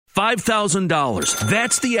$5,000.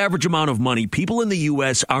 That's the average amount of money people in the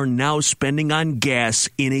U.S. are now spending on gas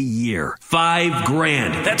in a year.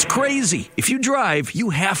 $5,000. That's crazy. If you drive, you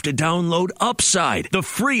have to download Upside, the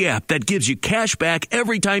free app that gives you cash back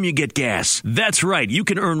every time you get gas. That's right. You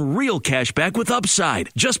can earn real cash back with Upside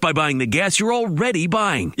just by buying the gas you're already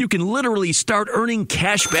buying. You can literally start earning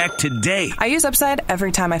cash back today. I use Upside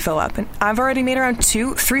every time I fill up, and I've already made around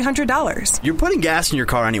 $300. You're putting gas in your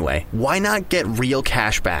car anyway. Why not get real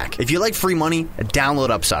cash back? If you like free money, download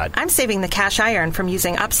Upside. I'm saving the cash I earn from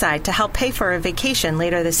using Upside to help pay for a vacation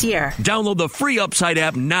later this year. Download the free Upside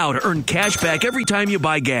app now to earn cash back every time you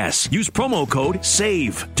buy gas. Use promo code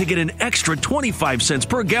SAVE to get an extra 25 cents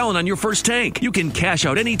per gallon on your first tank. You can cash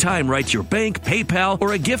out anytime right to your bank, PayPal,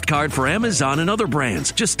 or a gift card for Amazon and other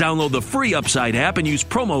brands. Just download the free Upside app and use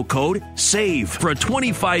promo code SAVE for a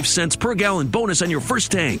 25 cents per gallon bonus on your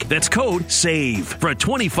first tank. That's code SAVE for a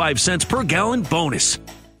 25 cents per gallon bonus.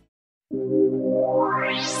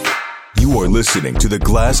 You are listening to the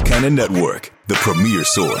Glass Cannon Network, the premier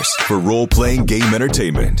source for role-playing game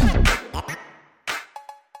entertainment.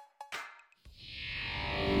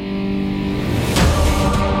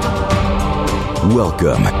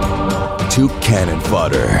 Welcome to Cannon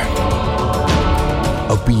Fodder,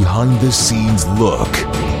 a behind-the-scenes look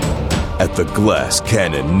at the Glass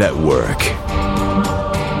Cannon Network.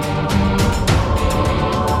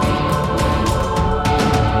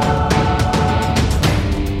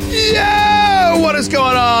 What is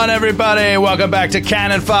going on, everybody? Welcome back to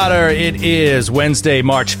Cannon Fodder. It is Wednesday,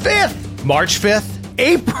 March 5th. March 5th?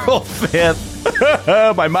 April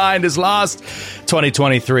 5th. My mind is lost.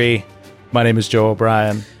 2023. My name is Joe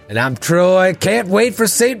O'Brien. And I'm Troy. Can't wait for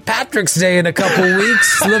St. Patrick's Day in a couple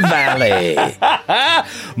weeks. The Valley.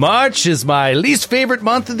 March is my least favorite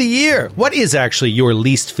month of the year. What is actually your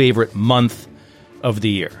least favorite month of the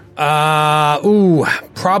year?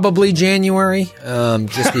 Probably January.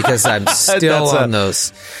 Just because I'm still on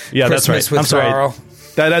those Christmas that's right. withdrawal.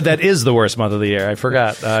 That is the worst month of the year. I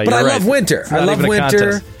forgot. But I love winter. I love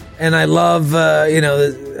winter. And I love, I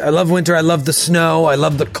love winter. I love the snow. I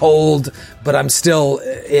love the cold. But I'm still,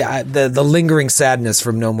 the lingering sadness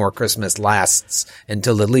from No More Christmas lasts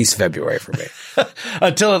until at least February for me.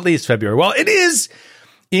 Until at least February. Well, it is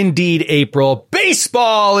indeed April.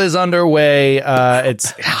 Baseball is underway.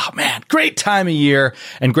 It's, great time of year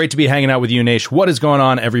and great to be hanging out with you, Nash. What is going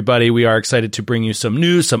on, everybody? We are excited to bring you some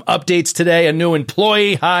news, some updates today, a new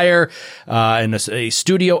employee hire, and a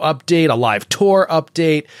studio update, a live tour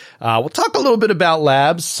update. We'll talk a little bit about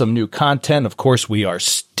labs, some new content. Of course, we are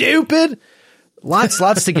stupid. Lots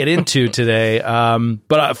to get into today.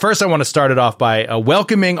 But first I want to start it off by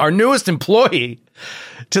welcoming our newest employee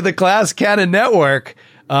to the Glass Cannon Network.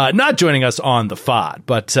 Not joining us on the FOD,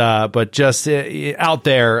 but just out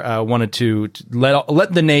there, wanted to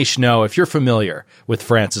let the nation know if you're familiar with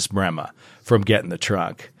Francis Brema from Get in the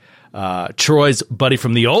Trunk. Troy's buddy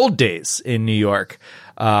from the old days in New York,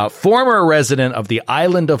 former resident of the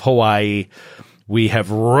island of Hawaii. We have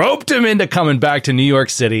roped him into coming back to New York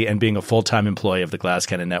City and being a full-time employee of the Glass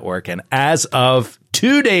Cannon Network. And as of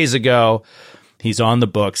 2 days ago, he's on the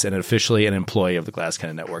books and officially an employee of the Glass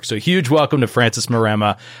Cannon Network. So huge welcome to Francis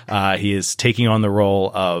Marema. He is taking on the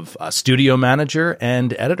role of studio manager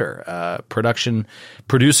and editor,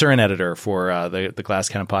 producer and editor for the Glass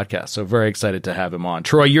Cannon podcast. So very excited to have him on.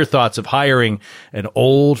 Troy, your thoughts of hiring an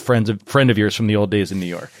old friend of yours from the old days in New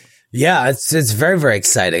York? Yeah, it's very, very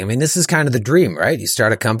exciting. I mean, this is kind of the dream, right? You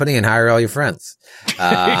start a company and hire all your friends.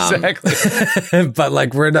 Exactly. But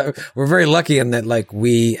we're very lucky in that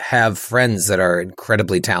we have friends that are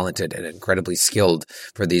incredibly talented and incredibly skilled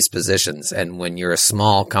for these positions. And when you're a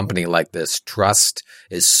small company like this, trust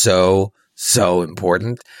is so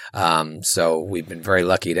important. So we've been very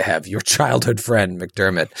lucky to have your childhood friend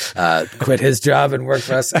McDermott quit his job and work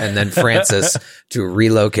for us, and then Francis to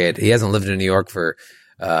relocate. He hasn't lived in New York for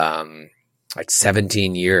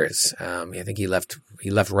 17 years. I think he left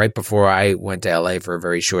right before I went to LA for a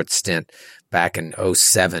very short stint back in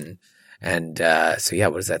 2007. And,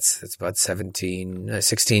 what is that? It's about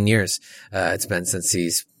 16 years. It's been since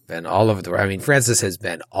he's been all over the world. I mean, Francis has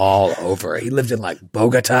been all over. He lived in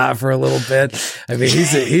Bogota for a little bit. I mean,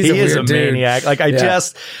 he's a weird dude. Maniac.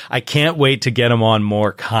 I can't wait to get him on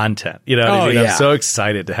more content. You know what I mean? I'm so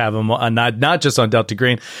excited to have him on, not just on Delta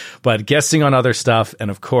Green, but guesting on other stuff.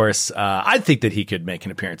 And of course, I think that he could make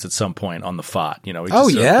an appearance at some point on the FOT. You know,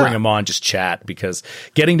 bring him on, just chat, because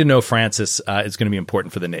getting to know Francis is going to be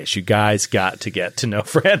important for the nation. You guys got to get to know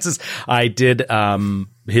Francis. I did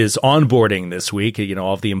his onboarding this week,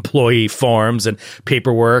 all of the employee forms and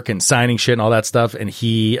paperwork and signing shit and all that stuff. And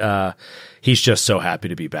he he's just so happy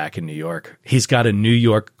to be back in New York. He's got a New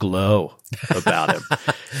York glow about him.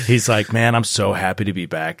 He's like, man, I'm so happy to be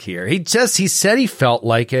back here. He said he felt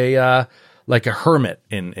like a hermit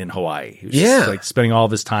in Hawaii. He was just like spending all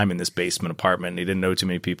of his time in this basement apartment. And he didn't know too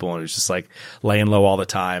many people, and he was just like laying low all the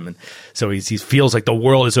time. And so he feels like the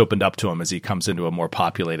world has opened up to him as he comes into a more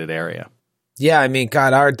populated area. Yeah, I mean,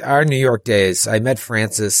 God, our New York days. I met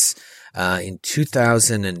Francis in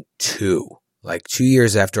 2002, like 2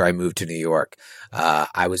 years after I moved to New York.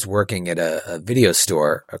 I was working at a video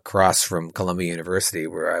store across from Columbia University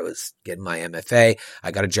where I was getting my MFA.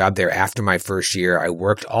 I got a job there after my first year. I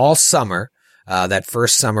worked all summer, that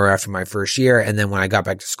first summer after my first year. And then when I got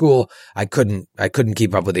back to school, I couldn't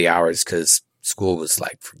keep up with the hours because school was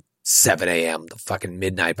like 7 a.m. to fucking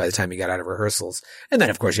midnight by the time you got out of rehearsals. And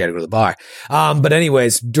then, of course, you had to go to the bar. But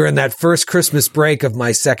anyways, during that first Christmas break of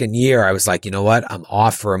my second year, I was like, you know what? I'm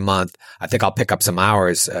off for a month. I think I'll pick up some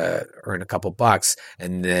hours, earn a couple bucks.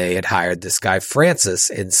 And they had hired this guy,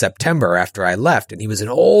 Francis, in September after I left. And he was an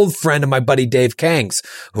old friend of my buddy Dave Kangs,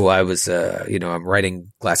 who I was, I'm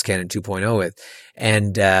writing Glass Cannon 2.0 with.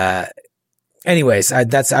 And, anyways,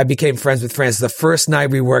 I became friends with Francis. The first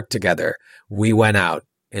night we worked together, we went out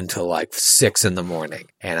until like 6 a.m.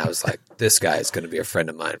 And I was like, this guy is going to be a friend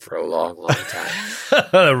of mine for a long, long time.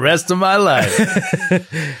 The rest of my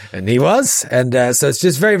life. And he was. And so it's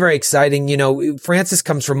just very, very exciting. You know, Francis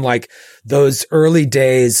comes from like those early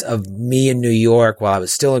days of me in New York while I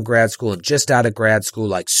was still in grad school and just out of grad school,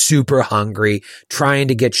 like super hungry, trying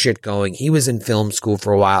to get shit going. He was in film school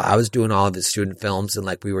for a while. I was doing all of his student films, and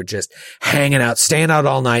like we were just hanging out, staying out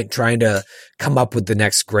all night, trying to come up with the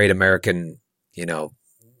next great American,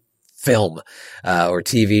 film or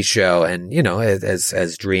TV show. And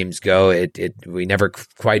as dreams go, we never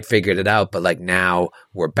quite figured it out, but like now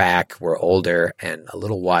we're back, we're older and a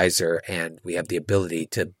little wiser, and we have the ability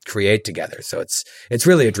to create together. So it's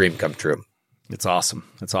really a dream come true. It's awesome.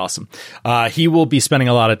 It's awesome. He will be spending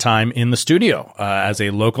a lot of time in the studio. As a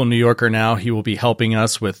local New Yorker now, he will be helping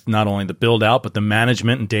us with not only the build out, but the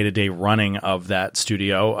management and day-to-day running of that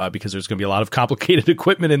studio, because there's going to be a lot of complicated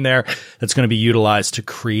equipment in there that's going to be utilized to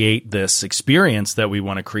create this experience that we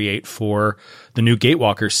want to create for the new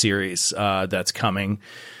Gatewalker series that's coming.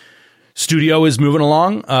 Studio is moving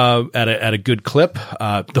along at a good clip.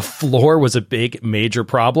 The floor was a big, major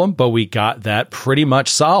problem, but we got that pretty much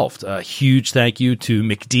solved. A huge thank you to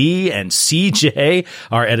McD and CJ,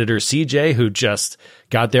 our editor CJ, who just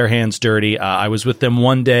got their hands dirty. I was with them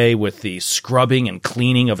one day with the scrubbing and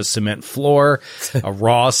cleaning of a cement floor, a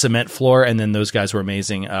raw cement floor, and then those guys were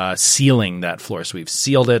amazing sealing that floor. So we've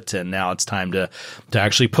sealed it, and now it's time to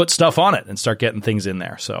actually put stuff on it and start getting things in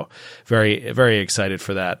there. So very, very excited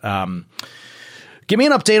for that. Give me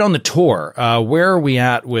an update on the tour. Where are we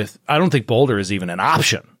at with? I don't think Boulder is even an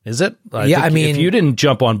option, is it? I mean, if you didn't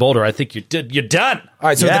jump on Boulder, I think you're done. All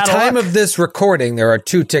right. So at the time of this recording, there are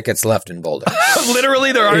 2 tickets left in Boulder.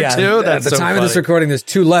 Literally, there are 2. That's at the time of this recording, there's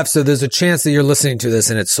 2 left. So there's a chance that you're listening to this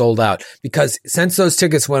and it's sold out, because since those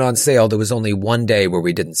tickets went on sale, there was only one day where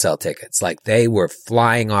we didn't sell tickets. Like they were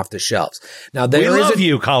flying off the shelves. Now we love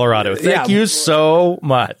you, Colorado. Thank you so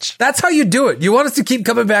much. That's how you do it. You want us to keep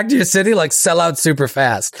coming back to your city, like sell out super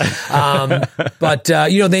fast. But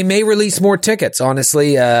they may release more tickets,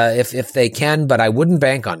 honestly, if they can, but I wouldn't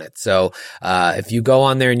bank on it. So if you go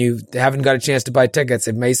on there and you haven't got a chance to buy tickets,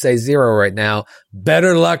 it may say 0 right now.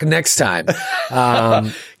 Better luck next time.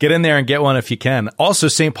 Get in there and get one if you can. Also,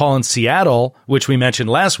 St. Paul and Seattle, which we mentioned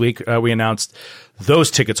last week, we announced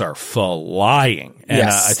those tickets are flying. And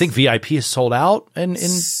yes. I think VIP is sold out in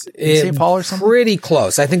St. Paul or something. Pretty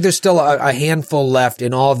close. I think there's still a handful left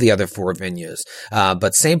in all of the other 4 venues.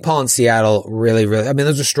 But St. Paul and Seattle really, really, I mean,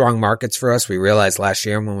 those are strong markets for us. We realized last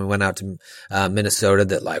year when we went out to Minnesota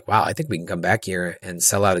that like, wow, I think we can come back here and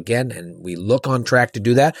sell out again. And we look on track to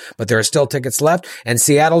do that, but there are still tickets left. And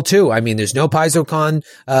Seattle too. I mean, there's no PaizoCon.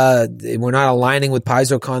 We're not aligning with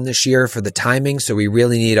PaizoCon this year for the timing. So we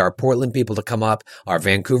really need our Portland people to come up, our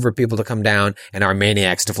Vancouver people to come down, and our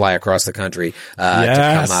maniacs to fly across the country to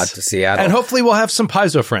come out to Seattle. And hopefully we'll have some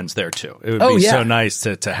Paizo friends there too. It would be so nice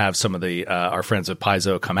to have some of the our friends at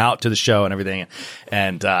Paizo come out to the show and everything.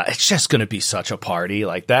 And it's just going to be such a party.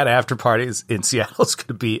 Like that after party in Seattle is going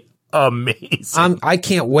to be amazing. I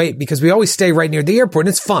can't wait because we always stay right near the airport and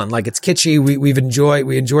it's fun. Like it's kitschy. We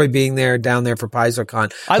enjoy being down there for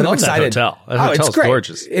PaizoCon. I love that hotel. That hotel's it's great.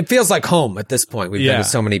 Gorgeous. It feels like home at this point. We've been to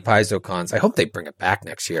so many PaizoCons. I hope they bring it back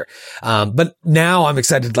next year. But now I'm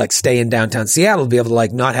excited to like stay in downtown Seattle to be able to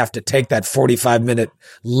like not have to take that 45-minute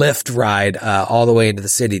Lyft ride all the way into the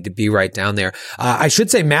city to be right down there. I should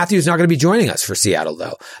say Matthew's not going to be joining us for Seattle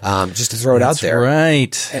though. Just to throw it out there.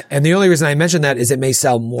 Right. And the only reason I mention that is it may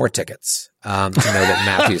sell more tickets. To know that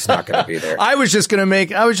Matthew's not going to be there. I was just going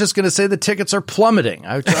to say the tickets are plummeting.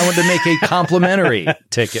 I wanted to make a complimentary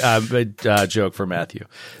ticket joke for Matthew,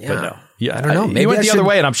 but no. Yeah, I don't know. Maybe he went the other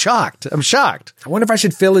way, and I'm shocked. I wonder if I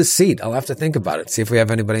should fill his seat. I'll have to think about it. See if we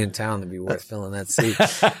have anybody in town that'd be worth filling that seat.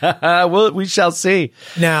 Well, we shall see.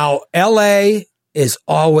 Now, L.A. is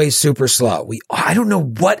always super slow. I don't know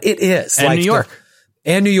what it is. And New York.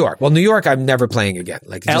 And New York. Well, New York, I'm never playing again.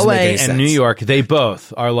 Like L.A. and New York, they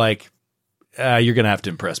both are like, you're going to have to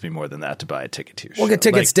impress me more than that to buy a ticket to your show. We'll get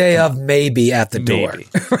tickets day of, maybe at the door.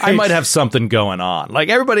 Right? I might have something going on. Like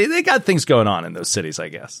everybody, they got things going on in those cities, I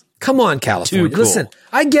guess. Come on, California. Too cool. Listen,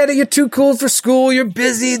 I get it. You're too cool for school. You're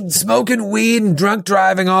busy smoking weed and drunk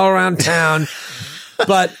driving all around town.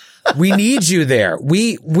 But we need you there.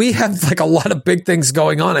 We have like a lot of big things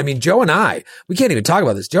going on. I mean, Joe and I, we can't even talk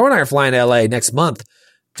about this. Joe and I are flying to LA next month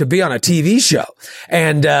to be on a TV show.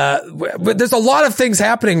 And there's a lot of things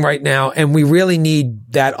happening right now, and we really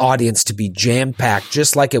need that audience to be jam-packed,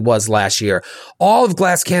 just like it was last year. All of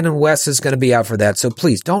Glass Cannon West is going to be out for that, so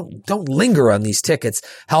please don't linger on these tickets.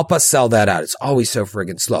 Help us sell that out. It's always so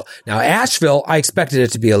friggin' slow. Now, Asheville, I expected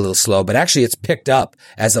it to be a little slow, but actually it's picked up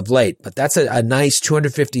as of late. But that's a nice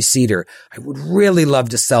 250-seater. I would really love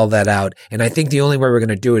to sell that out, and I think the only way we're going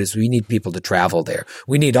to do it is we need people to travel there.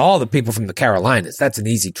 We need all the people from the Carolinas. That's an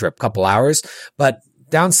easy trip, couple hours, but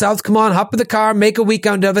down south, come on, hop in the car, make a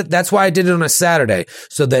weekend of it. That's why I did it on a Saturday,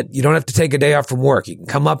 so that you don't have to take a day off from work. You can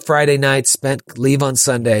come up Friday night, leave on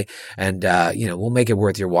Sunday, and we'll make it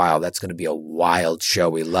worth your while. That's going to be a wild show.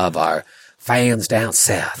 We love our fans down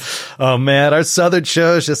south. Oh man, our southern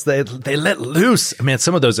shows they let loose. I mean,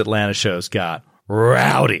 some of those Atlanta shows got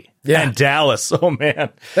rowdy. Yeah. And Dallas, oh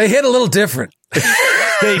man, they hit a little different.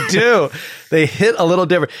 They do. They hit a little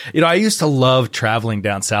different. I used to love traveling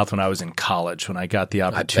down south when I was in college, when I got the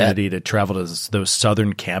opportunity to travel to those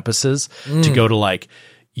southern campuses to go to like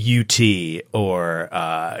UT or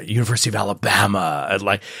University of Alabama, and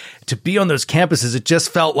like to be on those campuses. It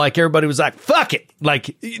just felt like everybody was like, fuck it.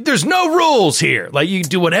 Like there's no rules here. Like you can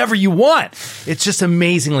do whatever you want. It's just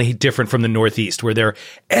amazingly different from the Northeast, where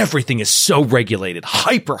everything is so regulated,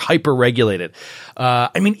 hyper regulated.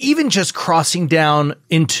 I mean, even just crossing down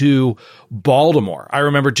into Baltimore. I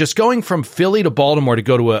remember just going from Philly to Baltimore to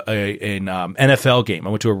go to an NFL game.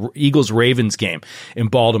 I went to a Eagles-Ravens game in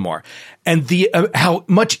Baltimore. And how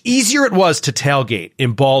much easier it was to tailgate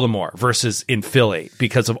in Baltimore versus in Philly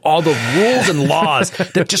because of all the rules and laws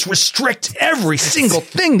that just restrict every single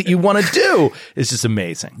thing that you want to do. It's just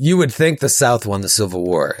amazing. You would think the South won the Civil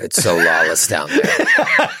War. It's so lawless down there.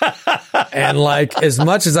 And like, as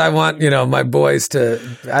much as I want, my boys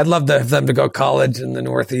I'd love them to go college in the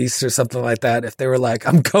Northeast or something like that. If they were like,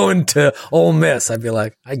 I'm going to Ole Miss, I'd be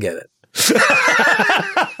like, I get it. It's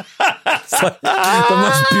like the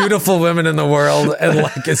most beautiful women in the world, and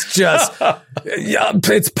like it's just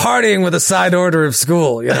it's partying with a side order of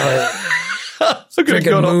school, I'm gonna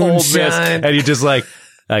go to Ole Miss, and you're just like,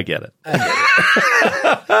 I get it.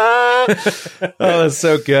 Oh, that's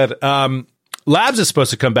so good. Labs is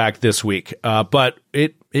supposed to come back this week, but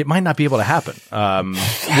it might not be able to happen.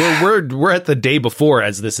 We're at the day before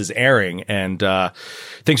as this is airing, and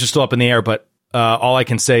things are still up in the air. But all I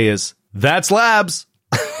can say is that's Labs.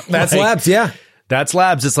 That's Labs, yeah. That's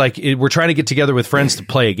Labs. It's like we're trying to get together with friends to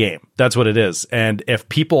play a game. That's what it is. And if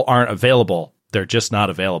people aren't available, they're just not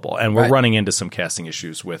available. And we're running into some casting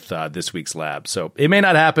issues with this week's Lab. So it may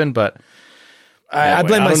not happen, but I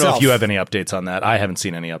blame myself. I don't know if you have any updates on that. I haven't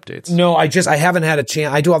seen any updates. No, I haven't had a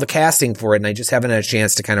chance. I do all the casting for it, and I just haven't had a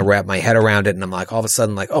chance to kind of wrap my head around it. And I'm like, all of a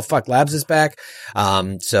sudden, like, oh, fuck, Labs is back.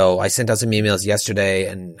 So I sent out some emails yesterday,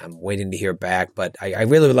 and I'm waiting to hear back. But I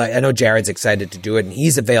really would like, I know Jared's excited to do it, and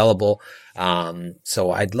he's available.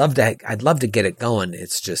 So I'd love to get it going.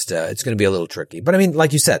 It's just, it's going to be a little tricky, but I mean,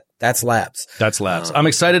 like you said, that's Labs. That's Labs. I'm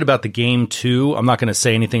excited about the game too. I'm not going to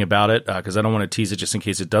say anything about it, cause I don't want to tease it just in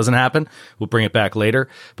case it doesn't happen. We'll bring it back later.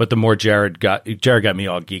 But the more Jared got me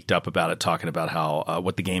all geeked up about it, talking about how,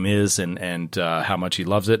 what the game is and how much he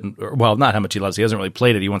loves it. Well, not how much he loves it. He hasn't really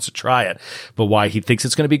played it. He wants to try it, but why he thinks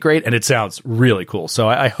it's going to be great. And it sounds really cool. So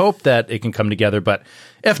I hope that it can come together, but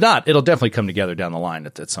if not, it'll definitely come together down the line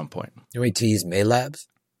at some point. Can we tease May Labs?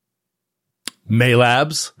 May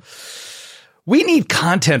Labs. We need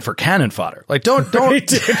content for Cannon Fodder. Like, don't. All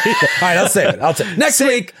right, I'll save it.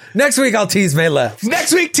 Next week, I'll tease May Labs.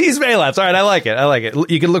 Next week, tease May Labs. All right, I like it.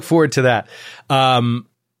 You can look forward to that. I'm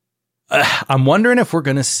wondering if we're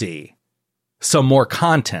going to see some more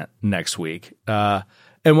content next week. And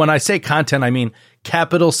when I say content, I mean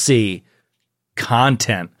capital C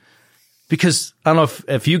content. Because I don't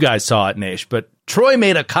know if you guys saw it, Nash, but Troy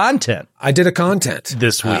made a content. I did a content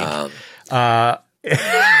this week.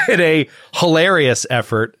 In a hilarious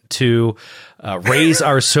effort to raise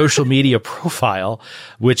our social media profile,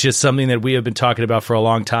 which is something that we have been talking about for a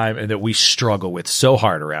long time and that we struggle with so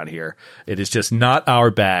hard around here. It is just not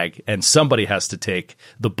our bag, and somebody has to take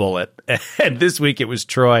the bullet. And this week it was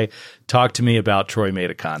Troy. Talk to me about Troy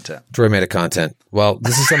Made a Content. Troy Made a Content. Well,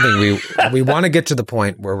 this is something we want to get to the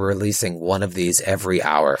point where we're releasing one of these every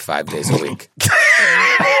hour, 5 days a week.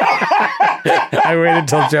 I waited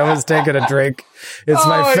till Joe was taking a drink. It's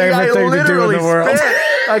my favorite thing to do in the world.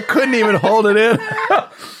 I couldn't even hold it in.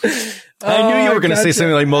 I knew you were going to say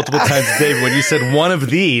something like multiple times, Dave, when you said one of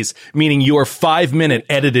these, meaning your 5-minute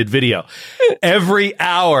edited video. Every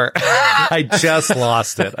hour. I just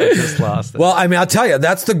lost it. Well, I mean, I'll tell you,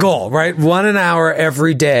 that's the goal, right? 1 hour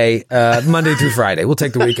every day, Monday through Friday. We'll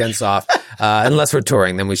take the weekends off. Unless we're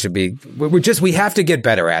touring, then we have to get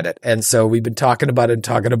better at it. And so we've been talking about it.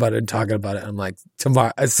 I'm like,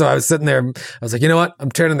 tomorrow. So I was sitting there. I was like, you know what?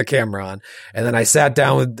 I'm turning the camera on. And then I sat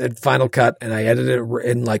down with Final Cut and I edited it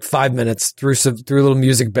in like 5 minutes, threw a little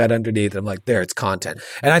music bed underneath. I'm like, there, it's content.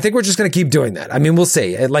 And I think we're just going to keep doing that. I mean, we'll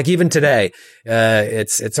see. Like even today,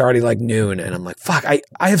 it's already like noon and I'm like, fuck, I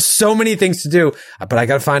have so many things to do, but I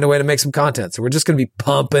got to find a way to make some content. So we're just going to be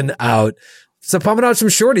pumping out some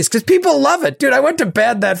shorties because people love it. Dude, I went to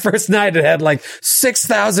bed that first night. It had like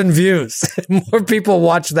 6,000 views. More people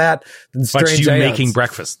watch that than Strange But you Aeons. making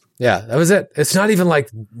breakfast. Yeah, that was it. It's not even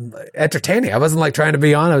like entertaining. I wasn't like trying to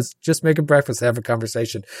be on. I was just making breakfast, have a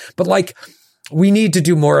conversation. But like, we need to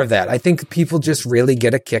do more of that. I think people just really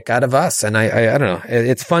get a kick out of us. And I don't know.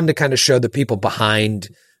 It's fun to kind of show the people behind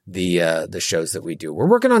the shows that we do. We're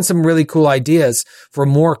working on some really cool ideas for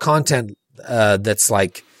more content that's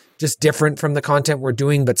like just different from the content we're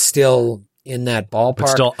doing, but still in that ballpark. But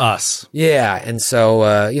still us. Yeah. And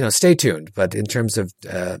so, stay tuned. But in terms of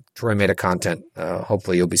Troy Made a Content,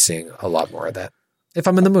 hopefully you'll be seeing a lot more of that if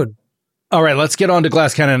I'm in the mood. All right, let's get on to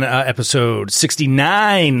Glass Cannon episode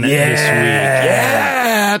 69 this week.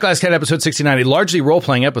 Yeah, Glass Cannon episode 69, a largely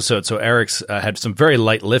role-playing episode. So Eric's had some very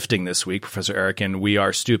light lifting this week, Professor Eric, and We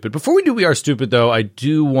Are Stupid. Before we do We Are Stupid, though, I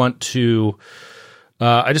do want to...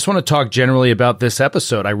 I just want to talk generally about this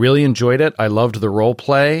episode. I really enjoyed it. I loved the role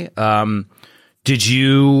play. Did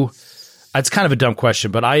you? It's kind of a dumb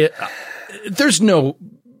question, but there's no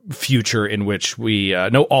future in which we,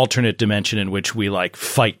 no alternate dimension in which we like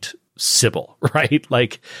fight Sybil, right?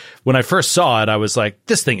 Like when I first saw it, I was like,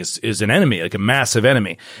 this thing is an enemy, like a massive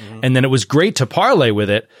enemy. Mm-hmm. And then it was great to parlay with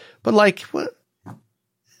it, but like what?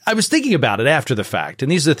 I was thinking about it after the fact,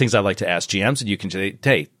 and these are the things I like to ask GMs, and you can say,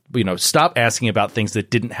 hey, stop asking about things that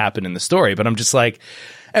didn't happen in the story. But I'm just like,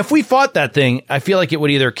 if we fought that thing, I feel like it would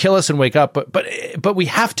either kill us and wake up, but we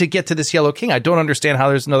have to get to this Yellow King. I don't understand how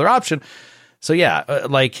there's another option. So yeah,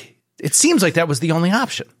 it seems like that was the only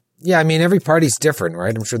option. Yeah, I mean, every party's different,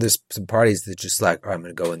 right? I'm sure there's some parties that just like, I'm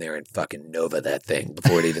going to go in there and fucking Nova that thing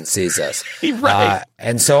before it even sees us. Right.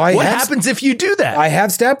 And so what happens if you do that? I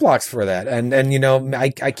have stat blocks for that. And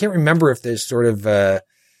I can't remember if there's sort of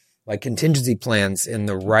like contingency plans in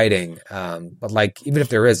the writing. But like, even if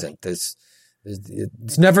there isn't, it's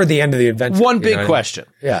never the end of the adventure. One big question.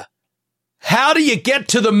 Yeah. How do you get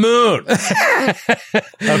to the moon?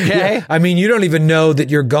 Okay. Yeah. I mean, you don't even know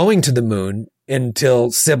that you're going to the moon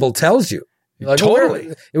until Sybil tells you. Like,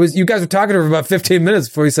 totally. You guys were talking to her for about 15 minutes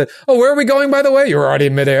before you said, oh, where are we going, by the way? You were already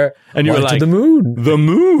in midair. And you were like, to the moon. The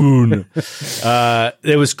moon.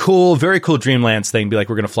 It was cool. Very cool Dreamlands thing. Be like,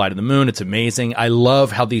 we're going to fly to the moon. It's amazing. I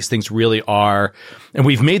love how these things really are. And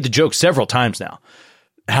we've made the joke several times now.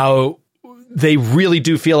 How they really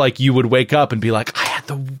do feel like you would wake up and be like, I had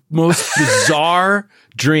the most bizarre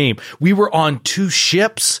dream. We were on two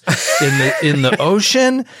ships in the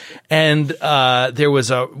ocean, and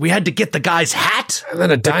we had to get the guy's hat. And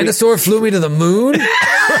then a dinosaur flew me to the moon.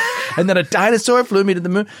 And then a dinosaur flew me to the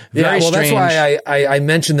moon. Very strange. That's why I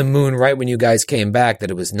mentioned the moon right when you guys came back,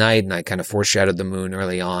 that it was night, and I kind of foreshadowed the moon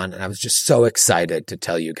early on, and I was just so excited to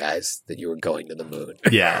tell you guys that you were going to the moon.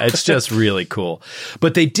 Yeah, it's just really cool.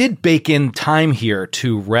 But they did bake in time here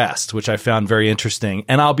to rest, which I found very interesting.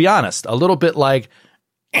 And I'll be honest, a little bit like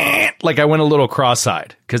I went a little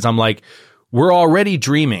cross-eyed, because I'm like, we're already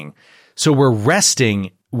dreaming, so we're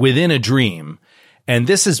resting within a dream. And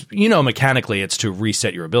this is, mechanically it's to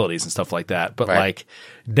reset your abilities and stuff like that. But like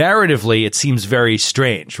narratively, it seems very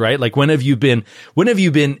strange, right? Like when have you been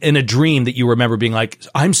in a dream that you remember being like,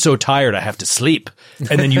 I'm so tired, I have to sleep.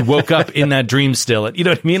 And then you woke up in that dream still. And you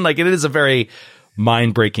know what I mean? Like it is a very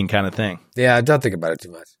mind breaking kind of thing. Yeah. Don't think about it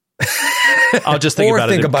too much. I'll just think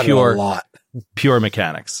about it it a lot. Pure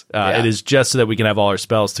mechanics. It is just so that we can have all our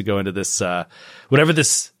spells to go into this, whatever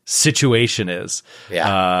this situation is,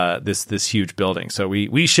 this huge building. So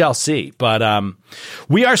we shall see. But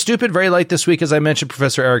we are stupid, very light this week, as I mentioned.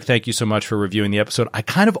 Professor Eric, thank you so much for reviewing the episode. I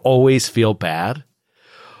kind of always feel bad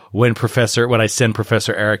when I send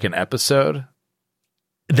Professor Eric an episode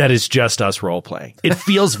that is just us role playing. It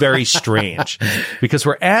feels very strange because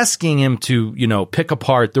we're asking him to, pick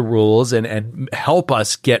apart the rules and help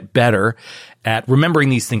us get better at remembering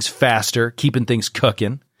these things faster, keeping things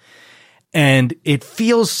cooking. And it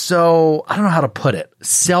feels so, I don't know how to put it,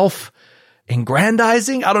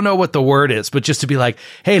 self-aggrandizing. I don't know what the word is, but just to be like,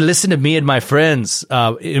 hey, listen to me and my friends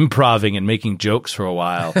improving and making jokes for a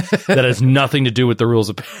while that has nothing to do with the rules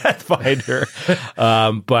of Pathfinder.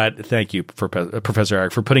 But thank you, for Professor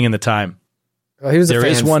Eric, for putting in the time. Well, he was there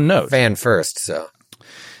is one note. Fan first, so.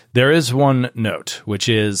 There is one note, which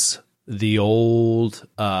is the old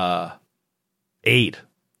aid.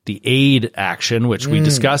 The aid action, which we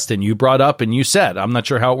discussed and you brought up and you said, I'm not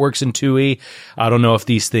sure how it works in 2E. I don't know if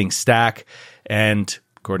these things stack. And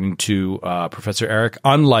according to Professor Eric,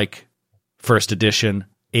 unlike first edition,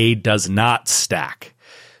 aid does not stack.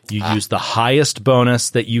 You use the highest bonus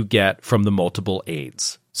that you get from the multiple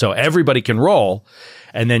aids. So everybody can roll,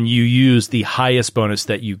 and then you use the highest bonus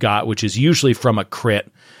that you got, which is usually from a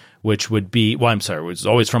crit, which would be, it was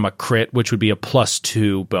always from a crit, which would be a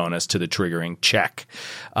 +2 bonus to the triggering check.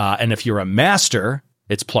 And if you're a master,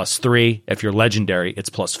 it's +3. If you're legendary,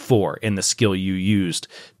 it's +4 in the skill you used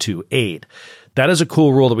to aid. That is a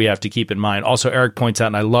cool rule that we have to keep in mind. Also, Eric points out,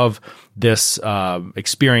 and I love this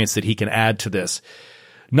experience that he can add to this.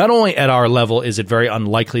 Not only at our level is it very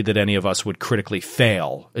unlikely that any of us would critically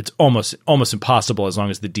fail. It's almost impossible as long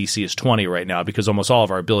as the DC is 20 right now, because almost all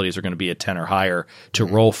of our abilities are going to be a 10 or higher to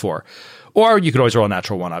roll for. Or you could always roll a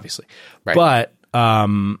natural 1, obviously. Right. But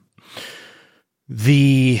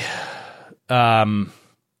the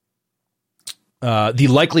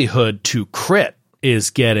likelihood to crit is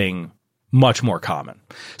getting much more common.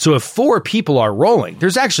 So if 4 people are rolling,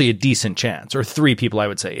 there's actually a decent chance, or 3 people, I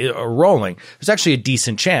would say, are rolling, there's actually a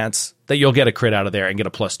decent chance that you'll get a crit out of there and get a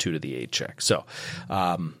 +2 to the aid check. So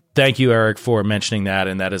thank you, Eric, for mentioning that,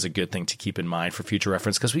 and that is a good thing to keep in mind for future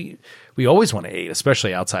reference, because we always want to aid,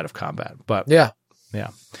 especially outside of combat. But yeah.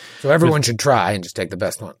 So everyone should try and just take the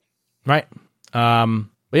best one. Right. But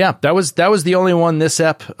yeah, that was the only one this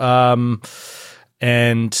ep.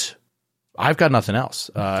 And I've got nothing else.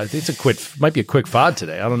 I think might be a quick FOD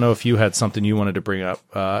today. I don't know if you had something you wanted to bring up.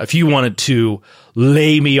 If you wanted to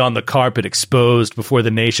lay me on the carpet exposed before the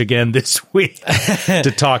nation again this week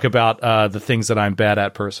to talk about the things that I'm bad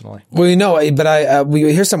at personally. Well, but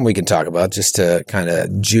here's something we can talk about just to kind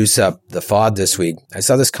of juice up the FOD this week. I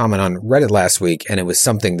saw this comment on Reddit last week, and it was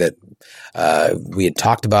something that we had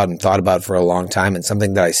talked about and thought about for a long time, and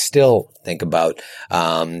something that I still think about.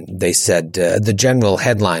 They said the general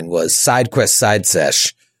headline was "Side Quest Side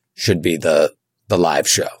Sesh should be the live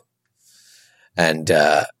show," and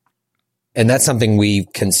that's something we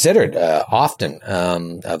considered often.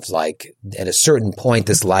 Of like, at a certain point,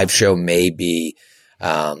 this live show may be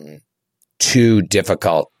too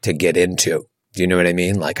difficult to get into. Do you know what I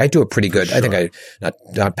mean? Like, I do a pretty good, sure. I think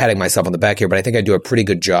not patting myself on the back here, but I think I do a pretty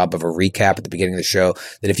good job of a recap at the beginning of the show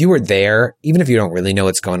that if you were there, even if you don't really know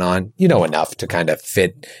what's going on, you know enough to kind of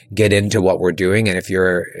get into what we're doing. And if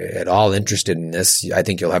you're at all interested in this, I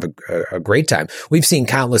think you'll have a great time. We've seen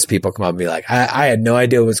countless people come up and be like, I had no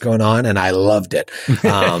idea what was going on and I loved it.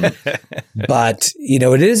 But,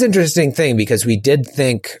 it is an interesting thing because we did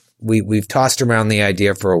think, We've tossed around the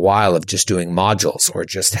idea for a while of just doing modules or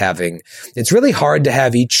just having, it's really hard to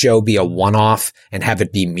have each show be a one-off and have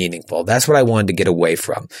it be meaningful. That's what I wanted to get away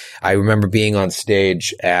from. I remember being on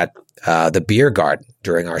stage at the Beer Garden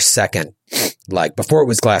during our second, before it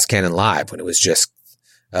was Glass Cannon Live, when it was just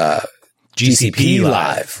GCP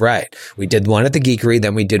Live. Right. We did one at the Geekery,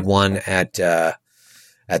 then we did one at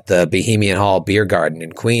the Bohemian Hall Beer Garden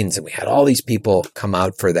in Queens, and we had all these people come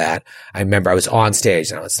out for that. I remember I was on stage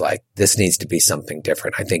and I was like, this needs to be something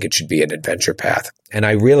different. I think it should be an adventure path. And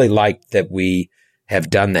I really like that we have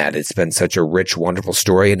done that. It's been such a rich, wonderful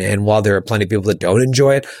story. And while there are plenty of people that don't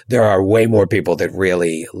enjoy it, there are way more people that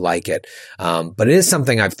really like it. But it is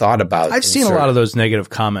something I've thought about. I've seen a lot of those negative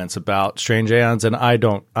comments about Strange Aeons, and I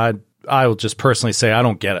will just personally say I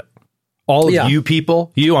don't get it. All of you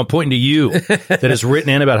people, I'm pointing to you, that has written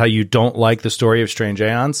in about how you don't like the story of Strange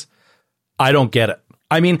Aeons. I don't get it.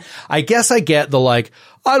 I mean, I guess I get the like,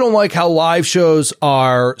 I don't like how live shows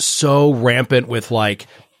are so rampant with like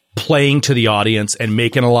playing to the audience and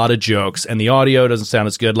making a lot of jokes and the audio doesn't sound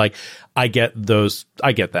as good. Like, I get those.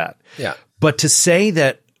 I get that. Yeah. But to say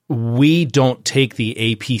that we don't take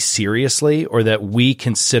the AP seriously or that we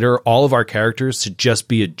consider all of our characters to just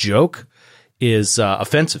be a joke is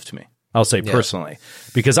offensive to me. I'll say personally,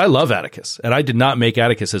 because I love Atticus and I did not make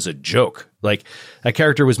Atticus as a joke. Like, that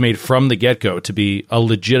character was made from the get-go to be a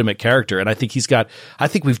legitimate character. And I think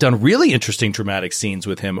we've done really interesting dramatic scenes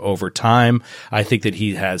with him over time. I think that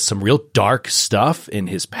he has some real dark stuff in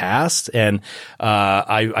his past. And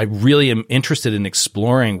I really am interested in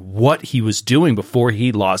exploring what he was doing before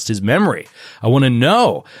he lost his memory. I want to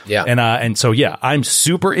know. Yeah. And so, I'm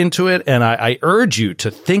super into it. And I urge you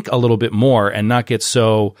to think a little bit more and not get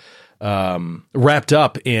so wrapped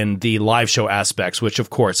up in the live show aspects, which of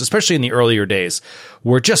course, especially in the earlier days,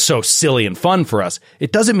 were just so silly and fun for us.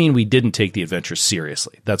 It doesn't mean we didn't take the adventure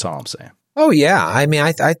seriously. That's all I'm saying. Oh yeah. I mean,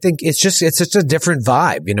 I think it's just a different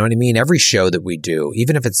vibe. You know what I mean? Every show that we do,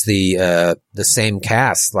 even if it's the same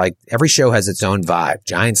cast, like every show has its own vibe.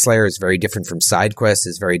 Giant Slayer is very different from Side Quest,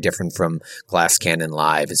 is very different from Glass Cannon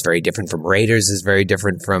Live, is very different from Raiders, is very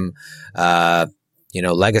different from,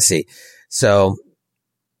 Legacy. So,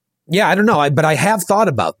 yeah, I don't know. But I have thought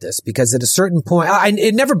about this because at a certain point,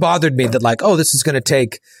 it never bothered me that like, oh, this is going to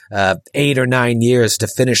take 8 or 9 years to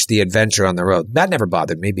finish the adventure on the road. That never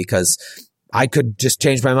bothered me because I could just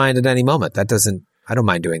change my mind at any moment. I don't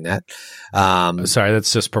mind doing that. Sorry,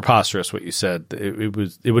 that's just preposterous what you said.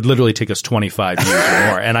 It would literally take us 25 years or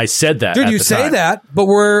more. And I said that. Dude, you say that, but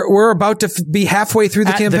we're about to be halfway through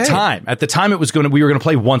the campaign. At the time, we were going to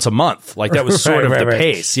play once a month. Like that was sort of the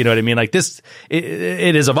pace. You know what I mean? Like this,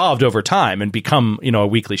 it has evolved over time and become, a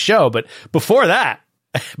weekly show. But before that,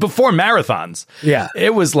 before marathons,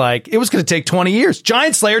 it was going to take 20 years.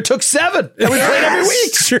 Giant Slayer took 7 and we played every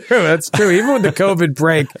week. That's true. Even with the COVID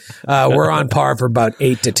break, we're on par for about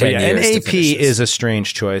 8 to 10 years. And AP is a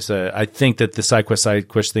strange choice. I think that the side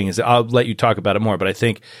quest thing is, I'll let you talk about it more, but I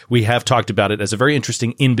think we have talked about it as a very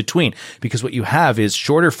interesting in between, because what you have is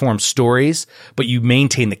shorter form stories, but you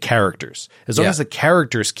maintain the characters. As long as the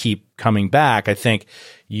characters keep coming back, I think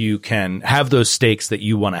you can have those stakes that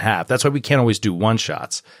you want to have. That's why we can't always do one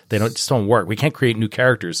shots. They just don't work. We can't create new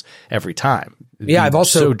characters every time.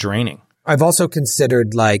 It's so draining. I've also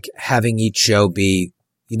considered like having each show be,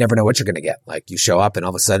 you never know what you're going to get. Like you show up and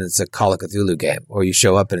all of a sudden it's a Call of Cthulhu game, or you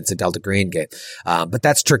show up and it's a Delta Green game. But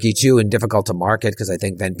that's tricky too and difficult to market because I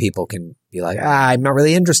think then people can be like, I'm not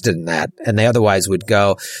really interested in that. And they otherwise would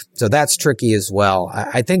go. So that's tricky as well.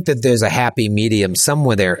 I think that there's a happy medium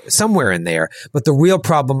somewhere in there. But the real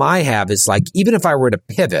problem I have is like, even if I were to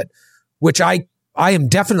pivot, which I am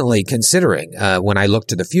definitely considering when I look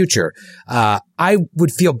to the future, I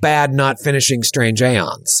would feel bad not finishing Strange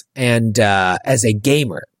Aeons and as a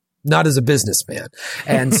gamer, not as a businessman.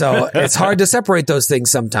 And so it's hard to separate those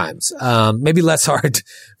things sometimes. Maybe less hard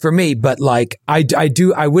for me, but like I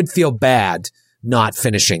would feel bad not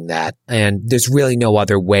finishing that. And there's really no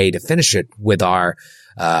other way to finish it with our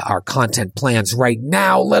content plans right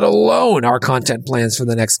now, let alone our content plans for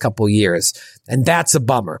the next couple years. And that's a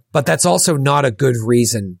bummer, but that's also not a good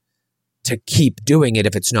reason to keep doing it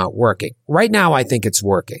if it's not working. Right now, I think it's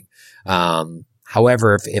working.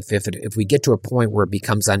 However, if we get to a point where it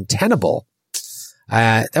becomes untenable,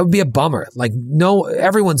 that would be a bummer. Like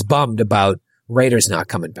everyone's bummed about Raiders not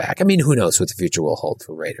coming back. I mean, who knows what the future will hold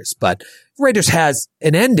for Raiders, but Raiders has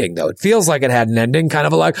an ending though. It feels like it had an ending, kind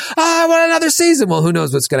of like, I want another season. Well, who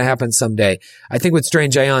knows what's going to happen someday. I think with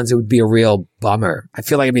Strange Aeons, it would be a real bummer. I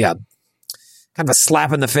feel like it'd be a kind of a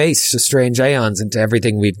slap in the face to Strange Aeons and to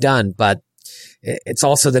everything we've done, but it's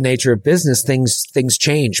also the nature of business. Things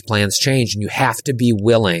change, plans change, and you have to be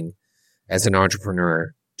willing as an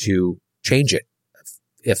entrepreneur to change it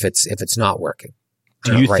if it's not working.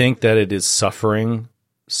 Do you think that it is suffering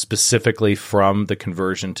specifically from the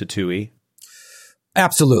conversion to 2E?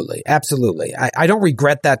 Absolutely. Absolutely. I don't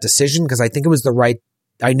regret that decision because I think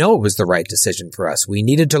I know it was the right decision for us. We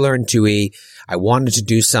needed to learn 2E. I wanted to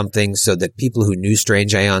do something so that people who knew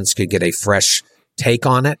Strange Aeons could get a fresh take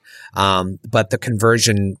on it. But the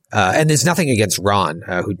conversion, and there's nothing against Ron,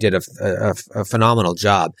 who did a phenomenal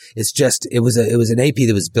job. It's just, it was an AP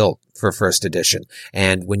that was built for first edition.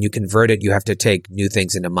 And when you convert it, you have to take new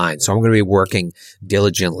things into mind. So I'm going to be working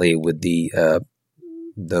diligently with the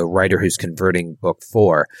writer who's converting book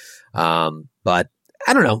 4. But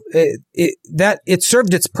I don't know, it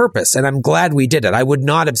served its purpose, and I'm glad we did it. I would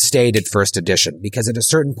not have stayed at first edition, because at a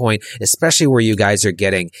certain point, especially where you guys are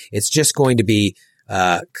getting, it's just going to be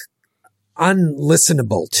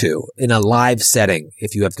unlistenable to in a live setting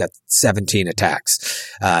if you have got 17 attacks.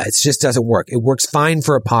 It just doesn't work. It works fine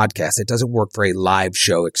for a podcast. It doesn't work for a live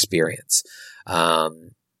show experience.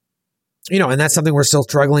 And that's something we're still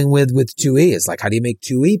struggling with 2E, is like, how do you make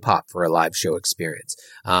 2E pop for a live show experience?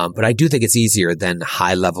 But I do think it's easier than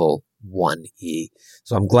high level 1E.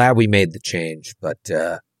 So I'm glad we made the change, but,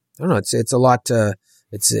 I don't know. It's a lot,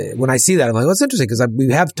 when I see that, I'm like, well, it's interesting, because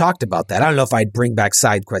we have talked about that. I don't know if I'd bring back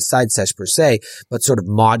side quest, side sesh per se, but sort of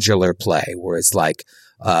modular play, where it's like,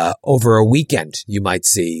 over a weekend, you might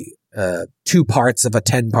see, 2 parts of a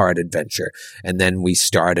 10-part adventure, and then we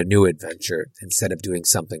start a new adventure instead of doing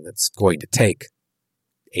something that's going to take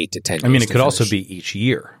 8 to 10 years. I mean, it could also be each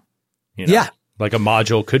year. Yeah. Like a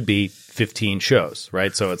module could be 15 shows,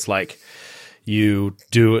 right? So it's like you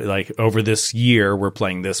do like, over this year, we're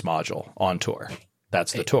playing this module on tour.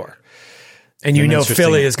 That's the tour. And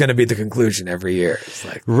Philly is going to be the conclusion every year. It's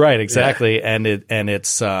like, right, exactly. Yeah. And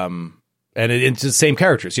it's the same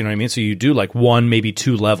characters, you know what I mean? So you do like 1, maybe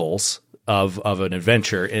 2 levels of an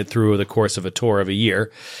adventure through the course of a tour of a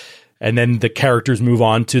year. And then the characters move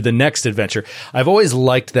on to the next adventure. I've always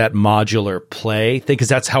liked that modular play thing, because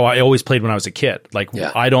that's how I always played when I was a kid. Like,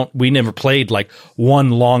 we never played like one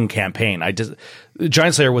long campaign.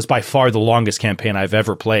 Giant Slayer was by far the longest campaign I've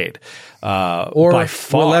ever played. Or by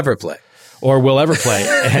far. will ever play.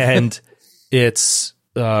 And it's,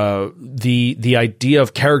 the idea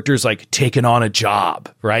of characters like taking on a job,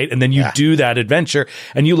 right? And then you do that adventure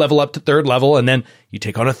and you level up to 3rd level, and then you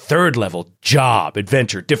take on a 3rd level job,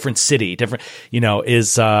 adventure, different city, different,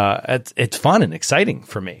 it's fun and exciting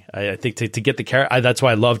for me. I think to get the character, that's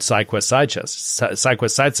why I loved Side Quest Side Sesh.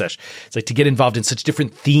 It's like to get involved in such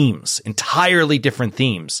different themes, entirely different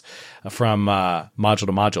themes from module to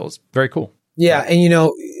module. It's very cool. Yeah,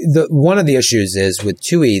 and one of the issues is with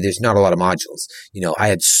 2E, there's not a lot of modules. I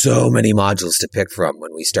had so many modules to pick from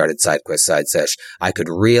when we started Side Quest Side Sesh. I could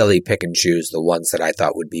really pick and choose the ones that I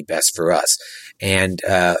thought would be best for us. And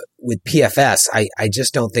with PFS, I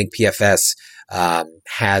just don't think PFS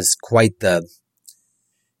has quite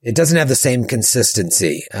it doesn't have the same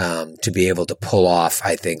consistency to be able to pull off,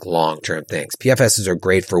 I think, long-term things. PFSs are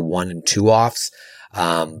great for 1 and 2 offs.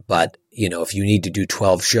 But if you need to do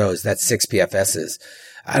 12 shows, that's 6 PFSs.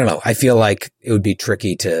 I don't know. I feel like it would be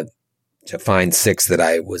tricky to find 6 that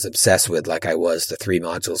I was obsessed with, like I was the 3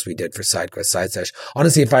 modules we did for Side Quest Side Sesh.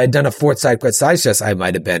 Honestly, if I had done a 4th Side Quest Side Sesh, I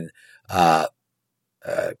might have been,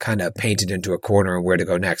 kind of painted into a corner of where to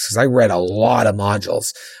go next. Cause I read a lot of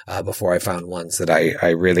modules, before I found ones that I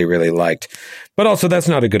really, really liked. But also that's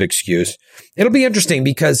not a good excuse. It'll be interesting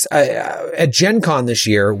because, at Gen Con this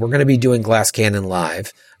year, we're going to be doing Glass Cannon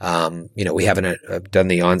Live. We haven't done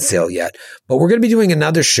the on sale yet, but we're going to be doing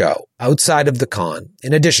another show outside of the con,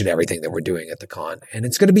 in addition to everything that we're doing at the con. And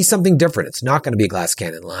it's going to be something different. It's not going to be Glass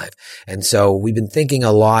Cannon Live. And so we've been thinking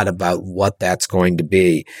a lot about what that's going to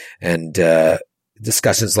be. And,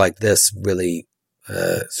 discussions like this really,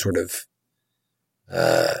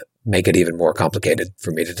 make it even more complicated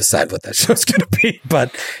for me to decide what that show's going to be.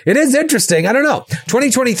 But it is interesting. I don't know.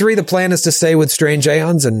 2023, the plan is to stay with Strange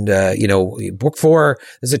Aeons, and, book 4,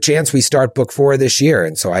 there's a chance we start book 4 this year.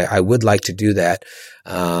 And so I would like to do that.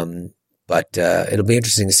 But it'll be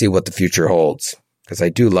interesting to see what the future holds, because I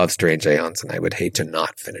do love Strange Aeons and I would hate to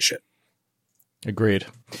not finish it. Agreed.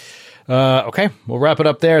 Okay, we'll wrap it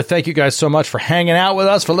up there. Thank you guys so much for hanging out with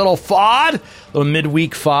us for a little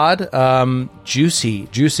midweek FOD.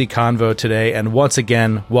 Juicy convo today. And once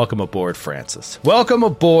again, welcome aboard, Francis. Welcome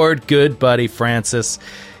aboard, good buddy Francis.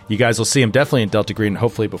 You guys will see him definitely in Delta Green,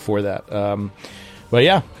 hopefully before that. But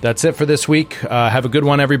yeah, that's it for this week. Have a good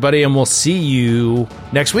one, everybody, and we'll see you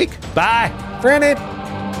next week. Bye. Granted.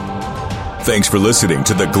 Thanks for listening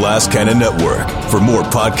to the Glass Cannon Network. For more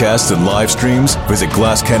podcasts and live streams, visit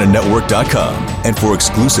glasscannonnetwork.com. And for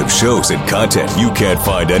exclusive shows and content you can't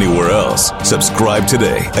find anywhere else, subscribe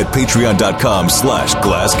today at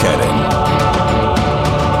patreon.com/glasscannon.